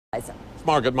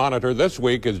Market Monitor this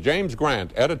week is James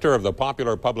Grant, editor of the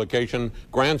popular publication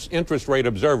Grant's Interest Rate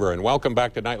Observer. And welcome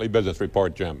back to Nightly Business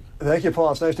Report, Jim. Thank you,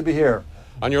 Paul. It's nice to be here.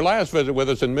 On your last visit with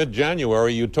us in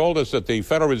mid-January, you told us that the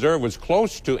Federal Reserve was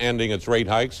close to ending its rate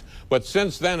hikes, but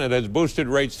since then it has boosted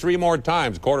rates 3 more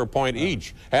times, quarter point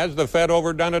each. Has the Fed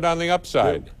overdone it on the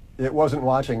upside? It wasn't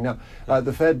watching. No.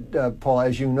 The Fed, Paul,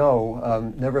 as you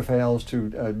know, never fails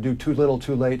to do too little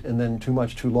too late and then too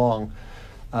much too long.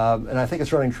 And I think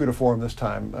it's running true to form this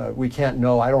time. We can't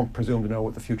know, I don't presume to know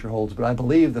what the future holds, but I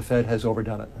believe the Fed has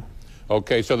overdone it.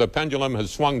 Okay, so the pendulum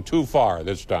has swung too far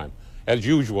this time, as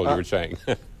usual, you're saying.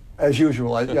 As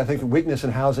usual. I think the weakness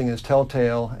in housing is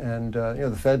telltale, and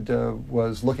the Fed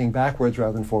was looking backwards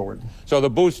rather than forward. So the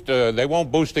boost, they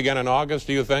won't boost again in August,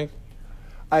 do you think?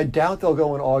 I doubt they'll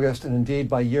go in August, and indeed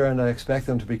by year-end I expect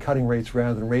them to be cutting rates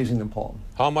rather than raising them, Paul.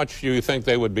 How much do you think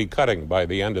they would be cutting by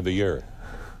the end of the year?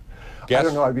 Guess? I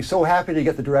don't know. I'd be so happy to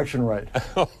get the direction right.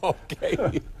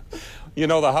 Okay. You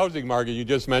know, the housing market you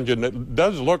just mentioned, it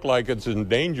does look like it's in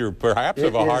danger, perhaps,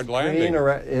 of a hard landing.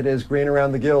 It is green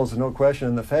around the gills, no question.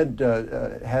 And the Fed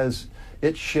has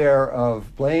its share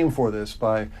of blame for this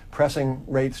by pressing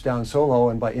rates down so low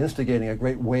and by instigating a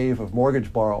great wave of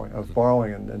mortgage borrowing,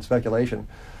 and speculation.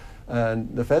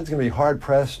 And the Fed's going to be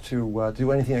hard-pressed to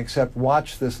do anything except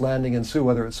watch this landing ensue,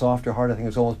 whether it's soft or hard. I think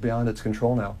it's almost beyond its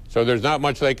control now. So there's not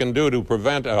much they can do to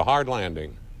prevent a hard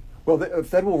landing? Well, the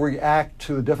Fed will react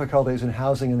to the difficulties in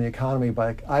housing and the economy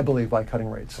by, I believe, by cutting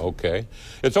rates. Okay.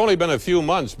 It's only been a few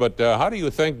months, but how do you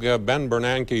think Ben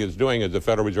Bernanke is doing as the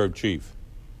Federal Reserve Chief?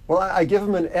 Well, I give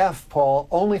him an F, Paul,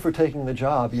 only for taking the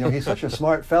job. You know, he's such a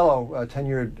smart fellow,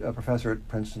 tenured professor at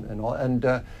Princeton and all,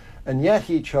 and yet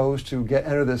he chose to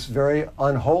enter this very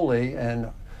unholy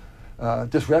and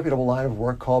disreputable line of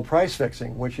work called price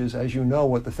fixing, which is, as you know,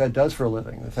 what the Fed does for a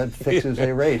living. The Fed fixes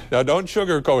a rate. Now, don't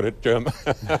sugarcoat it, Jim.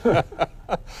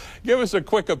 Give us a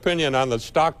quick opinion on the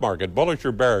stock market, bullish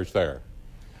or bearish there?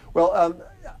 Well,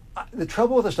 the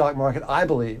trouble with the stock market, I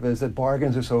believe, is that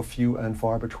bargains are so few and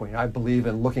far between. I believe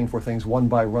in looking for things one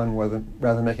by one rather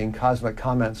than making cosmic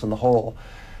comments on the whole.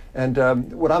 And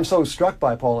what I'm so struck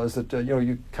by, Paul, is that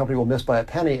your company will miss by a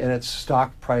penny and its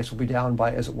stock price will be down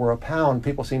by, as it were, a pound.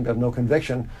 People seem to have no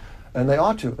conviction, and they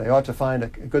ought to. They ought to find a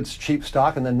good, cheap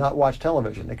stock and then not watch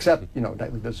television, except,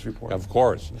 Nightly Business Report. Of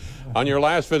course. On your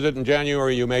last visit in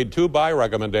January, you made 2 buy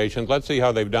recommendations. Let's see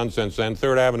how they've done since then.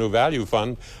 Third Avenue Value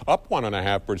Fund, up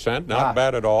 1.5%, not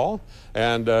bad at all.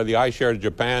 And the iShares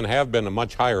Japan have been a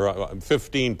much higher,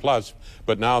 15 plus,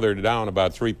 but now they're down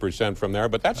about 3% from there.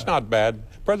 But that's not bad.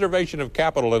 Preservation of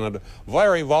capital in a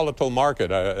very volatile market.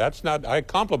 That's not, I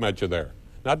compliment you there.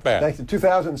 Not bad. Thanks.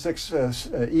 2006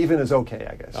 even is okay,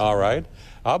 I guess. All right.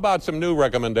 How about some new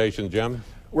recommendations, Jim?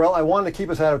 Well, I want to keep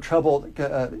us out of trouble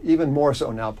even more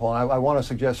so now, Paul. I want to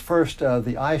suggest first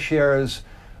the iShares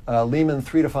Lehman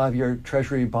 3 to 5 year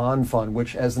Treasury bond fund,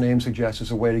 which, as the name suggests,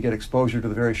 is a way to get exposure to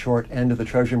the very short end of the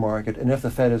Treasury market. And if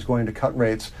the Fed is going to cut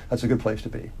rates, that's a good place to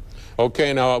be.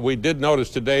 Okay. Now, we did notice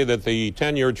today that the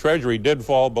 10-year Treasury did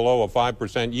fall below a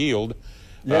 5% yield.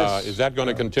 Yes. Is that going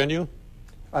to continue?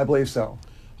 I believe so.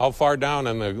 How far down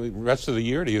in the rest of the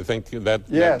year do you think that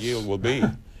yield will be?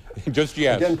 Just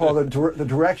yes. Again, Paul, the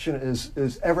direction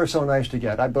is ever so nice to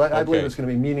get. I believe it's going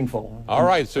to be meaningful. All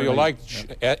right, so you like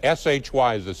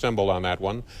SHY is the symbol on that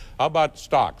one. How about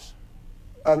stocks?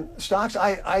 Stocks,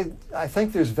 I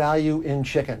think there's value in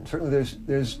chicken. Certainly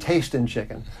there's taste in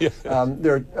chicken.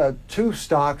 There are 2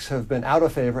 stocks have been out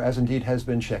of favor, as indeed has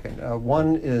been chicken.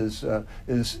 One is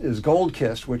Gold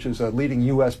Kist, which is a leading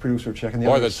U.S. producer of chicken.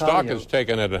 Boy, the stock has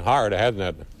taken it hard,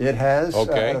 hasn't it? It has.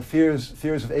 Okay.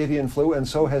 Fears of avian flu, and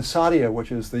so has Sadia,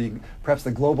 which is perhaps the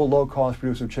global low-cost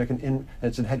producer of chicken.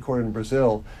 It's headquartered in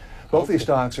Brazil. Both these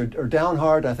stocks are down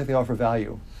hard, and I think they offer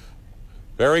value.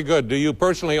 Very good. Do you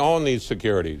personally own these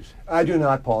securities? I do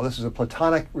not, Paul. This is a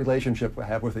platonic relationship I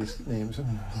have with these names.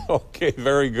 Okay,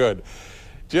 very good.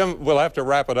 Jim, we'll have to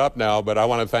wrap it up now, but I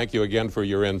want to thank you again for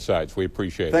your insights. We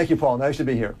appreciate it. Thank you, Paul. Nice to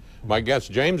be here. My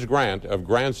guest, James Grant of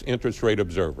Grant's Interest Rate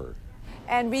Observer.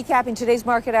 And recapping today's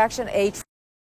market action,